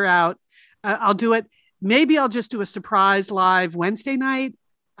to figure out, I'll do it. Maybe I'll just do a surprise live Wednesday night.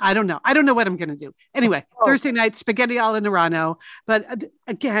 I don't know. I don't know what I'm going to do. Anyway, Thursday night, spaghetti alla Nerano. But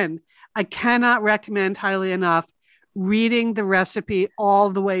again, I cannot recommend highly enough reading the recipe all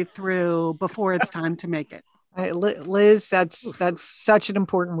the way through before it's time to make it. Liz, that's such an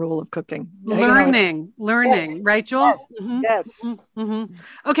important rule of cooking. Learning, yes. Right, Joel? Yes. Mm-hmm. Yes. Mm-hmm.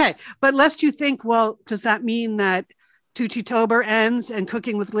 Okay, but lest you think, well, does that mean that Tuchitober ends and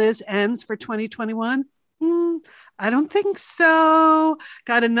Cooking with Liz ends for 2021? I don't think so.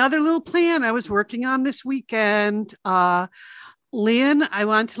 Got another little plan I was working on this weekend. Lynn, I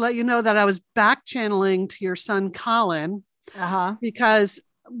want to let you know that I was back channeling to your son, Colin, because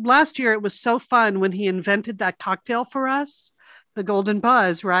last year it was so fun when he invented that cocktail for us, the Golden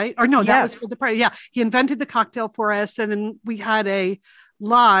Buzz, right? Or no, that was for the party. Yeah, he invented the cocktail for us. And then we had a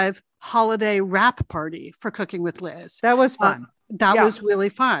live holiday wrap party for Cooking with Liz. That was fun. That was really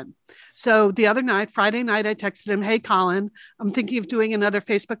fun. So the other night, Friday night, I texted him, hey, Colin, I'm thinking of doing another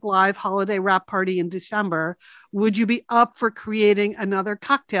Facebook Live holiday wrap party in December. Would you be up for creating another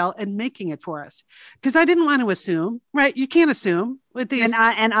cocktail and making it for us? Because I didn't want to assume, right? You can't assume with these.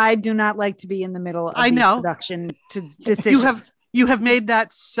 And I do not like to be in the middle of these production decisions. You have made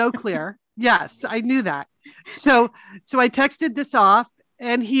that so clear. Yes, I knew that. So I texted this off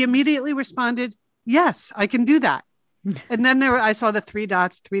and he immediately responded, yes, I can do that. And then I saw the 3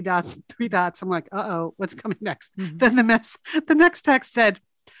 dots. I'm like, uh-oh, what's coming next? Then the next text said,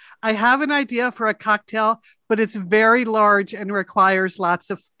 I have an idea for a cocktail, but it's very large and requires lots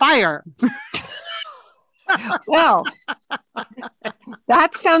of fire. Well,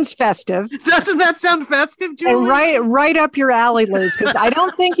 that sounds festive. Doesn't that sound festive, Julie? And right up your alley, Liz, because I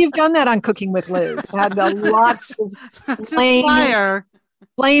don't think you've done that on Cooking with Liz. Had lots of fire.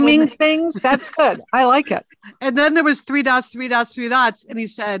 Flaming things. That's good. I like it. And then there was 3 dots. And he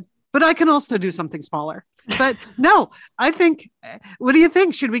said, but I can also do something smaller. But no, I think, what do you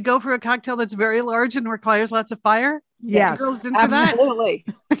think? Should we go for a cocktail that's very large and requires lots of fire? Yes, absolutely.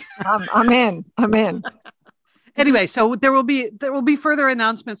 I'm in. Anyway, so there will be further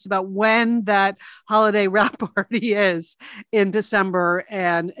announcements about when that holiday wrap party is in December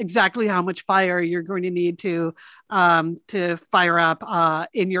and exactly how much fire you're going to need to fire up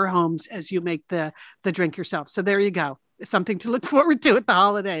in your homes as you make the drink yourself. So there you go. Something to look forward to at the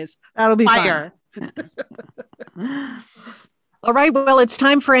holidays. That'll be fire. All right. Well, it's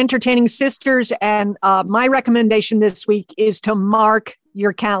time for Entertaining Sisters. And my recommendation this week is to mark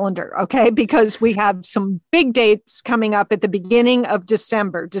your calendar, okay? Because we have some big dates coming up at the beginning of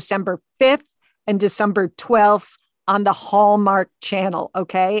December 5th and December 12th on the Hallmark Channel.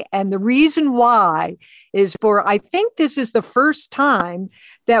 Okay. And the reason why is I think this is the first time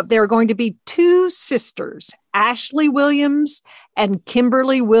that there are going to be two sisters, Ashley Williams and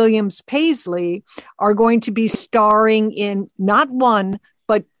Kimberly Williams Paisley, are going to be starring in not one,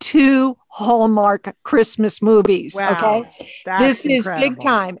 but two Hallmark Christmas movies. Wow, okay. This is big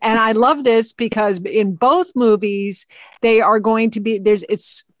time. And I love this because in both movies, they are going to be,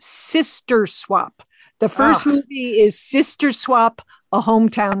 it's Sister Swap. The first movie is Sister Swap, A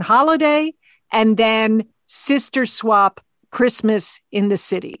Hometown Holiday, and then Sister Swap, Christmas in the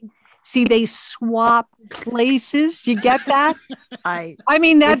City. See, they swap places. You get that? I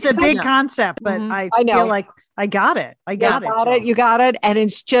mean, that's a big concept, but I feel like I got it. You got it. And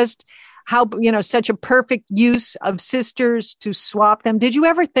it's just how, such a perfect use of sisters to swap them. Did you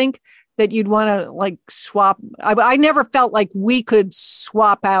ever think that you'd want to like swap? I never felt like we could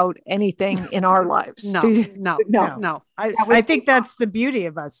swap out anything in our lives. No. I think that's the beauty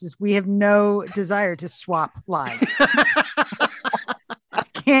of us is we have no desire to swap lives. I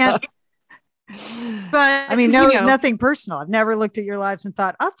can't. But I mean, nothing personal. I've never looked at your lives and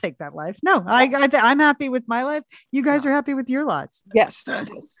thought, I'll take that life. No, I'm happy with my life. You guys are happy with your lives. Yes.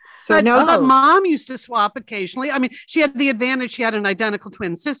 So but mom used to swap occasionally. I mean, she had the advantage. She had an identical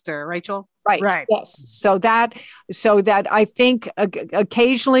twin sister, Rachel. Right. Yes. So that I think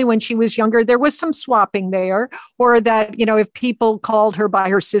occasionally when she was younger, there was some swapping there, or that, if people called her by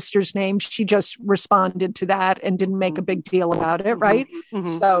her sister's name, she just responded to that and didn't make a big deal about it. Right.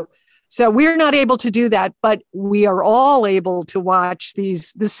 Mm-hmm. So we're not able to do that, but we are all able to watch the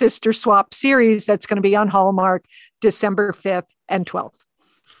Sister Swap series that's going to be on Hallmark December 5th and 12th.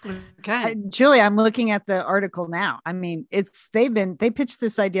 Okay. Julie, I'm looking at the article now. I mean, they pitched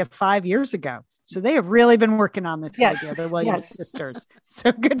this idea 5 years ago. So they have really been working on this idea, the Williams sisters.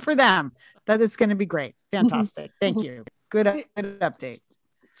 So good for them. That is going to be great. Fantastic. Thank you. Good update.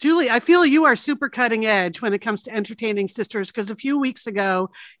 Julie, I feel you are super cutting edge when it comes to entertaining sisters, because a few weeks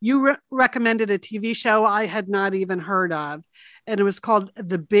ago, you recommended a TV show I had not even heard of, and it was called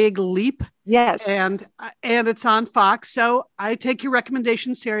The Big Leap. Yes. And it's on Fox. So I take your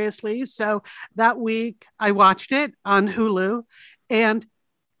recommendation seriously. So that week I watched it on Hulu, and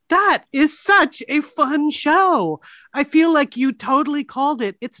that is such a fun show. I feel like you totally called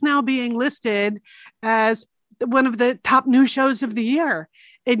it. It's now being listed as one of the top new shows of the year.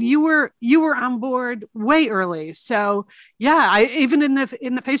 And you were on board way early. So yeah, I even in the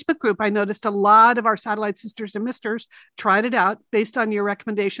Facebook group, I noticed a lot of our satellite sisters and misters tried it out based on your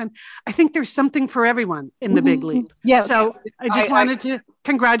recommendation. I think there's something for everyone in the Big Leap. Yes. So I just wanted to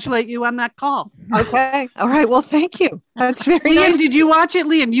congratulate you on that call. Okay. All right. Well, thank you. That's very Liam, nice. did you watch it?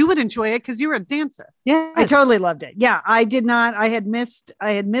 Liam, you would enjoy it because you were a dancer. Yeah, I totally loved it. Yeah, I did not. I had missed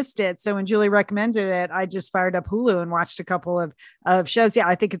it. So when Julie recommended it, I just fired up Hulu and watched a couple of shows.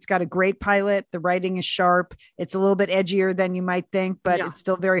 Yeah, I think it's got a great pilot. The writing is sharp. It's a little bit edgier than you might think, but it's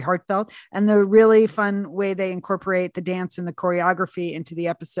still very heartfelt. And the really fun way they incorporate the dance and the choreography into the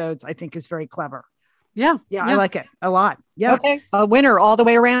episodes, I think is very clever. Yeah. I like it a lot. Yeah. Okay. A winner all the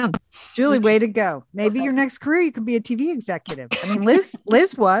way around. Julie, way to go. Maybe your next career, you could be a TV executive. I mean, Liz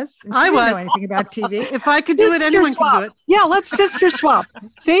was. I didn't was. know anything about TV. If I could do it, anyone can do it. Yeah, let's sister swap.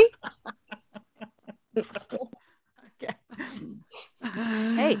 See? Okay.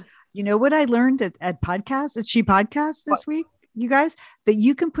 Hey, you know what I learned at She Podcast this week, you guys? That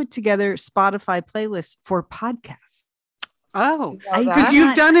you can put together Spotify playlists for podcasts. Oh, because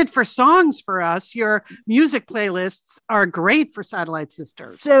you've done it for songs for us. Your music playlists are great for Satellite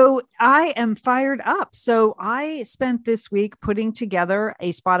Sisters. So I am fired up. So I spent this week putting together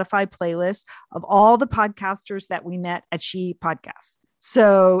a Spotify playlist of all the podcasters that we met at She Podcast.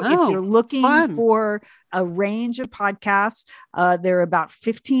 So if you're looking for a range of podcasts, there are about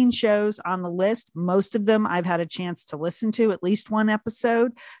 15 shows on the list. Most of them I've had a chance to listen to at least one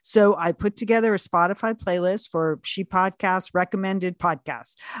episode. So I put together a Spotify playlist for She Podcast recommended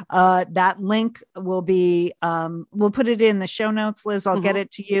podcasts. That link will be, we'll put it in the show notes, Liz. I'll get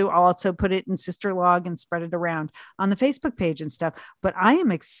it to you. I'll also put it in Sister Log and spread it around on the Facebook page and stuff. But I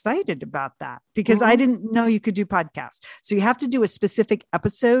am excited about that because I didn't know you could do podcasts. So you have to do a specific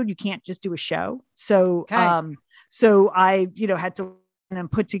episode. You can't just do a show. So, so I, had to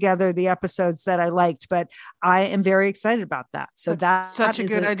put together the episodes that I liked, but I am very excited about that. So that's such a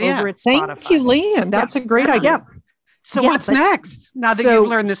good idea. Over at Thank Spotify. you, Leanne. That's a great idea. So what's next now that you've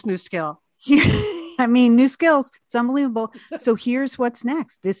learned this new skill? I mean, new skills. It's unbelievable. So here's what's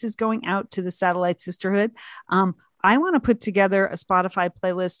next. This is going out to the Satellite Sisterhood. I want to put together a Spotify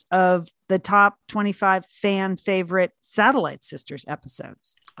playlist of the top 25 fan favorite Satellite Sisters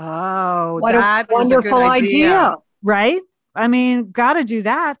episodes. Oh, what a wonderful idea. Right? I mean, got to do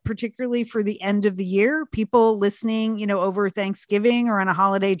that, particularly for the end of the year. People listening, over Thanksgiving or on a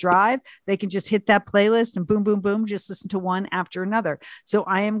holiday drive, they can just hit that playlist and boom, boom, boom, just listen to one after another. So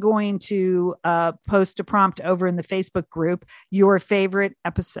I am going to post a prompt over in the Facebook group, your favorite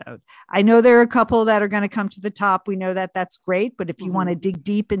episode. I know there are a couple that are going to come to the top. We know that that's great. But if you want to dig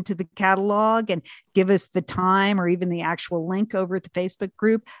deep into the catalog and give us the time or even the actual link over at the Facebook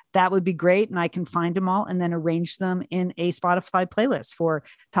group, that would be great. And I can find them all and then arrange them in a Spotify playlist for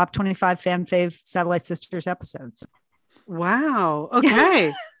top 25 fan fave Satellite Sisters episodes. Wow.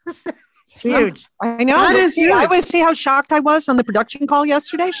 Okay. It's huge. I know. That is huge. I always see how shocked I was on the production call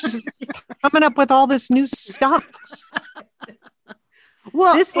yesterday. She's coming up with all this new stuff.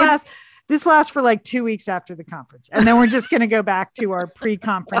 Well, this lasts for like 2 weeks after the conference. And then we're just going to go back to our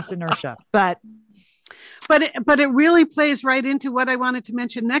pre-conference inertia. But it really plays right into what I wanted to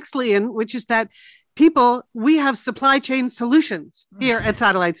mention next, Lian, which is that we have supply chain solutions here at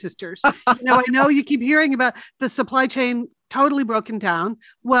Satellite Sisters. I know you keep hearing about the supply chain totally broken down.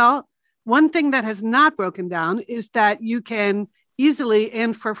 Well, one thing that has not broken down is that you can easily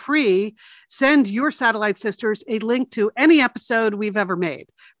and for free send your Satellite Sisters a link to any episode we've ever made,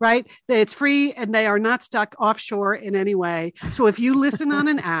 right? It's free and they are not stuck offshore in any way. So if you listen on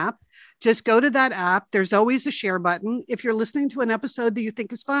an app, just go to that app. There's always a share button. If you're listening to an episode that you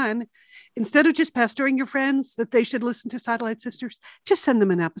think is fun, instead of just pestering your friends that they should listen to Satellite Sisters, just send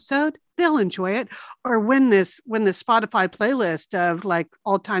them an episode. They'll enjoy it. Or when this Spotify playlist of like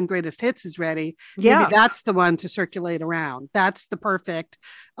all-time greatest hits is ready, maybe that's the one to circulate around. That's the perfect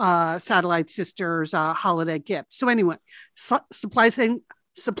Satellite Sisters holiday gift. So anyway, supply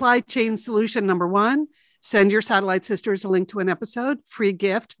chain solution number one. Send your Satellite Sisters a link to an episode, free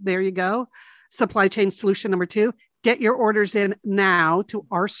gift. There you go. Supply chain solution number two, get your orders in now to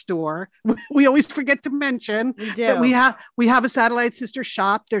our store. We always forget to mention that we have a Satellite Sister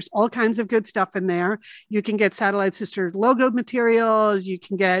shop. There's all kinds of good stuff in there. You can get Satellite Sisters logo materials. You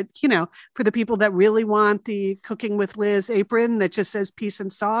can get, for the people that really want the Cooking with Liz apron that just says peace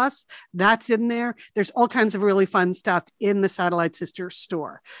and sauce, that's in there. There's all kinds of really fun stuff in the Satellite Sister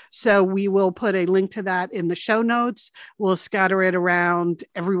store. So we will put a link to that in the show notes. We'll scatter it around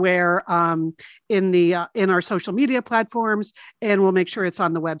everywhere in our social media platforms, and we'll make sure it's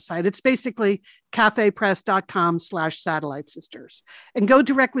on the website. It's basically cafepress.com/Satellite Sisters, and go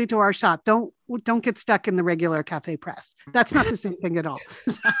directly to our shop. Don't get stuck in the regular Cafe Press. That's not the same thing at all.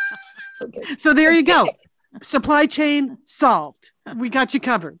 Okay. So there you go. Supply chain solved. We got you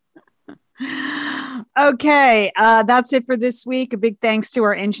covered. Okay. That's it for this week. A big thanks to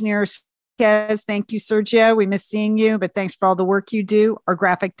our engineers. Thank you, Sergio. We miss seeing you, but thanks for all the work you do. Our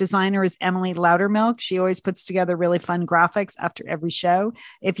graphic designer is Emily Loudermilk. She always puts together really fun graphics after every show.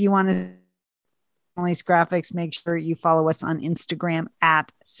 If you want to Emily's graphics, make sure you follow us on Instagram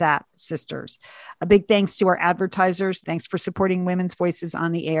at Sat Sisters. A big thanks to our advertisers. Thanks for supporting women's voices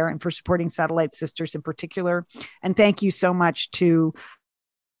on the air and for supporting Satellite Sisters in particular. And thank you so much to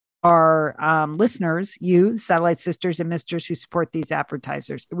our listeners, you, Satellite Sisters and Misters who support these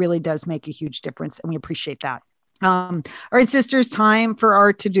advertisers. It really does make a huge difference, and we appreciate that. All right, sisters, time for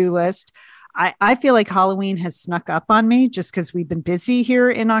our to-do list. I feel like Halloween has snuck up on me just because we've been busy here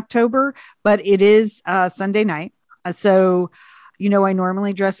in October, but it is Sunday night. So, I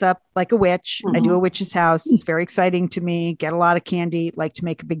normally dress up like a witch. I do a witch's house. It's very exciting to me. Get a lot of candy, like to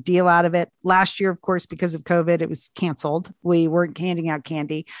make a big deal out of it. Last year, of course, because of COVID, it was canceled. We weren't handing out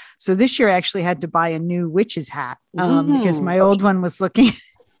candy. So this year I actually had to buy a new witch's hat because my old one was looking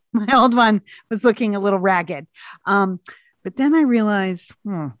a little ragged. But then I realized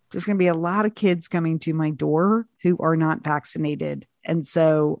there's going to be a lot of kids coming to my door who are not vaccinated. And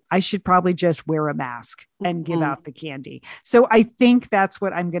so I should probably just wear a mask and give out the candy. So I think that's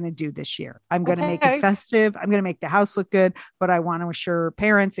what I'm going to do this year. I'm going to make it festive. I'm going to make the house look good, but I want to assure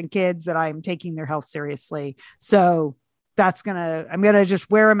parents and kids that I'm taking their health seriously. So I'm going to just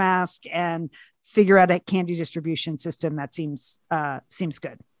wear a mask and figure out a candy distribution system that seems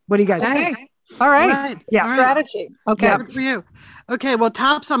good. What do you guys think? All right. Yeah. Strategy. Okay. Yeah, good for you. Okay. Well,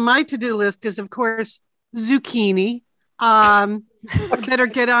 tops on my to-do list is, of course, zucchini. I better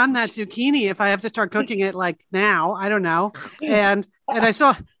get on that zucchini if I have to start cooking it like now. I don't know. And I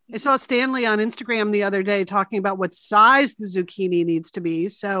saw Stanley on Instagram the other day talking about what size the zucchini needs to be.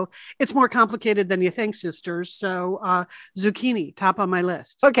 So it's more complicated than you think, sisters. So zucchini, top on my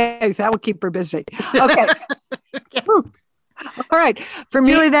list. Okay. That will keep her busy. Okay. All right. For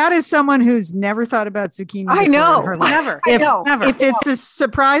me, Julie, that is someone who's never thought about zucchini. I before in know. her life. Never. I know. Never. If it's a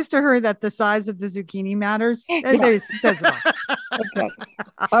surprise to her that the size of the zucchini matters, it says it all. Okay.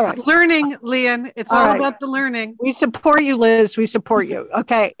 All right. Learning, Leon. It's All all right. about the learning. We support you, Liz. We support you.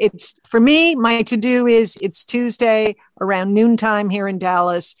 Okay. It's for me, my to-do is it's Tuesday around noontime here in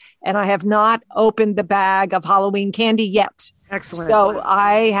Dallas, and I have not opened the bag of Halloween candy yet. Excellent. So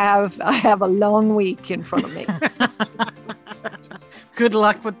I have a long week in front of me. Good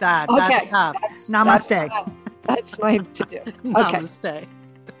luck with that. Okay. That's tough. Namaste. That's my to-do. Okay. Namaste.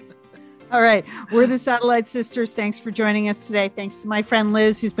 All right. We're the Satellite Sisters. Thanks for joining us today. Thanks to my friend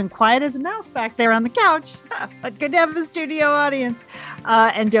Liz, who's been quiet as a mouse back there on the couch, but good to have a studio audience.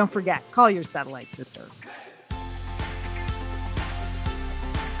 And don't forget, call your satellite sister.